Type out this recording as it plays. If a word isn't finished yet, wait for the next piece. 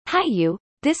Hi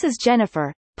this is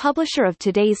Jennifer, publisher of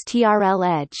today's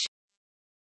TRL Edge.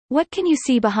 What can you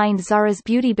see behind Zara's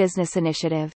beauty business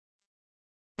initiative?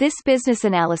 This business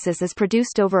analysis is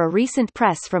produced over a recent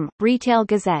press from Retail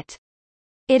Gazette.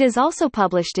 It is also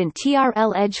published in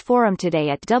TRL Edge forum today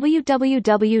at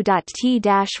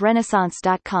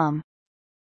www.t-renaissance.com.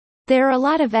 There are a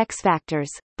lot of X factors,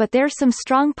 but there's some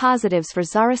strong positives for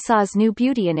Zara's new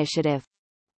beauty initiative.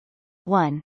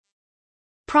 1.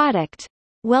 Product.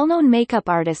 Well-known makeup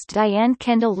artist Diane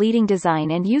Kendall leading design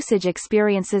and usage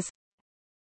experiences.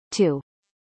 2.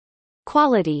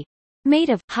 Quality.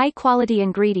 Made of high-quality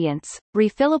ingredients,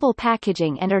 refillable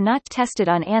packaging and are not tested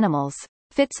on animals,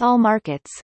 fits all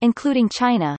markets, including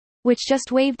China, which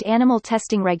just waived animal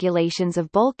testing regulations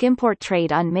of bulk import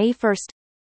trade on May 1.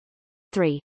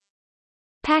 3.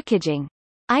 Packaging.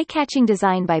 Eye-catching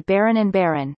design by Baron &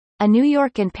 Baron, a New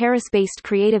York and Paris-based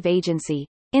creative agency,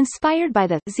 inspired by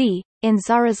the Z in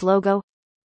Zara's logo.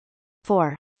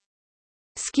 4.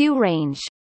 SKU range.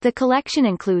 The collection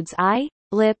includes eye,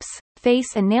 lips,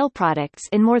 face and nail products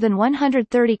in more than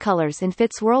 130 colors and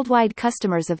fits worldwide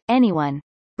customers of anyone,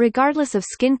 regardless of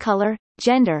skin color,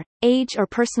 gender, age or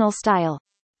personal style.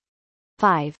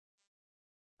 5.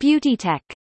 Beauty tech.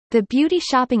 The beauty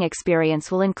shopping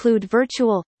experience will include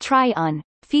virtual try-on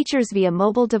features via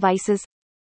mobile devices.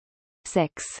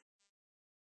 6.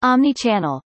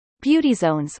 Omni-channel. Beauty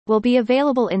zones will be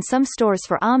available in some stores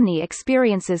for omni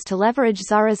experiences to leverage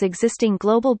Zara's existing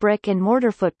global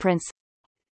brick-and-mortar footprints.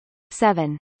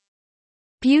 7.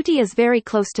 Beauty is very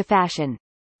close to fashion.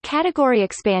 Category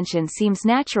expansion seems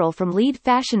natural from lead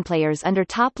fashion players under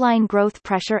top-line growth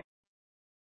pressure.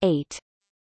 8.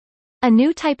 A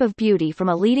new type of beauty from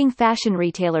a leading fashion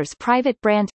retailer's private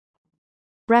brand.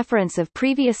 Reference of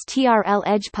previous TRL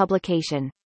Edge publication.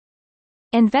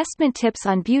 Investment tips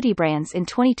on beauty brands in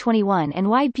 2021 and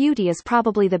why beauty is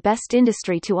probably the best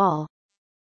industry to all.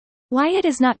 Why it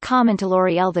is not common to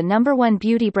L'Oréal, the #1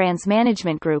 beauty brands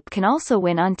management group, can also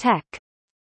win on tech.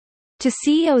 To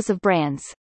CEOs of brands.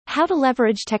 How to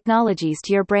leverage technologies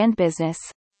to your brand business.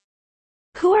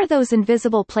 Who are those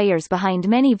invisible players behind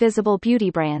many visible beauty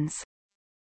brands?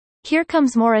 Here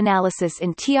comes more analysis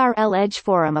in TRL Edge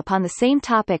forum upon the same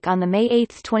topic on the May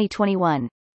 8, 2021.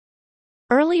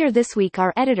 Earlier this week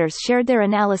our editors shared their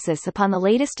analysis upon the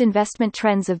latest investment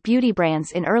trends of beauty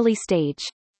brands in early stage.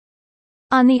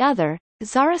 On the other,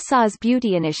 Zara's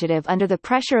beauty initiative under the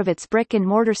pressure of its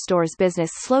brick-and-mortar stores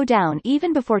business slow down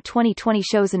even before 2020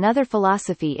 shows another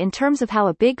philosophy in terms of how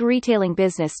a big retailing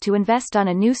business to invest on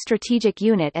a new strategic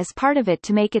unit as part of it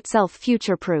to make itself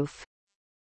future-proof.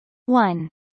 1.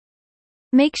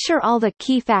 Make sure all the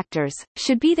key factors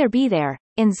should be there.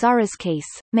 In Zara's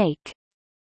case, make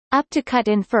up to cut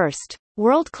in first,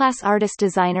 world-class artist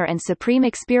designer and supreme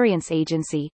experience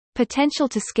agency, potential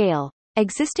to scale,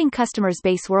 existing customers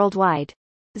base worldwide,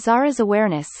 Zara's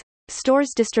awareness,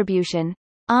 stores distribution,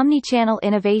 omni-channel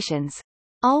innovations,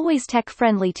 always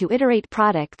tech-friendly to iterate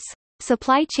products,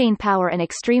 supply chain power and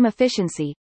extreme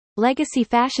efficiency. Legacy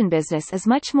fashion business is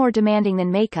much more demanding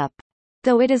than makeup,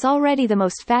 though it is already the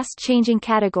most fast-changing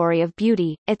category of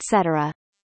beauty, etc.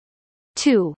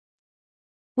 2.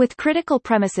 With critical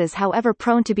premises however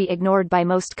prone to be ignored by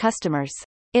most customers,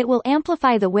 it will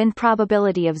amplify the win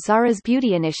probability of Zara's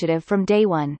beauty initiative from day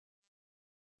one.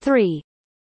 3.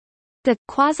 The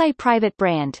quasi-private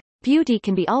brand beauty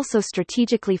can be also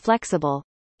strategically flexible.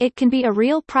 It can be a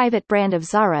real private brand of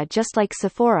Zara just like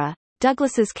Sephora,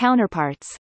 Douglas's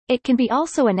counterparts. It can be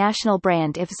also a national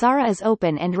brand if Zara is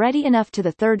open and ready enough to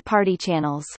the third-party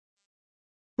channels.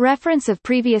 Reference of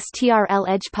previous TRL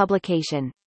Edge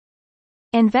publication.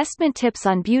 Investment tips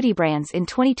on beauty brands in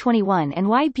 2021 and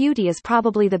why beauty is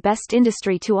probably the best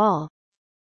industry to all.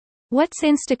 What's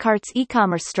Instacart's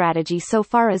e-commerce strategy so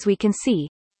far as we can see?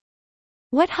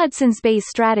 What Hudson's Bay's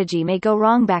strategy may go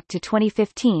wrong back to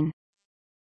 2015?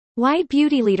 Why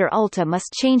beauty leader Ulta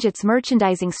must change its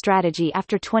merchandising strategy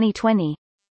after 2020?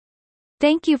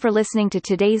 Thank you for listening to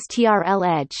today's TRL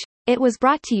Edge. It was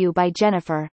brought to you by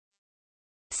Jennifer.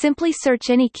 Simply search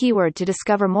any keyword to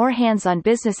discover more hands-on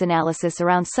business analysis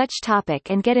around such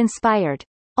topic and get inspired.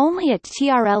 Only at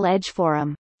TRL Edge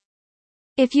forum.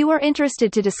 If you are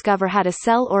interested to discover how to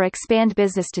sell or expand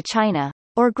business to China,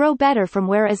 or grow better from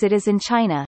whereas it is in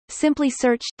China, simply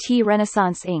search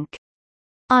T-Renaissance Inc.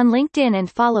 on LinkedIn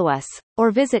and follow us,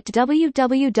 or visit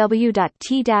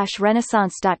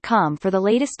www.t-renaissance.com for the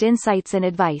latest insights and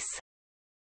advice.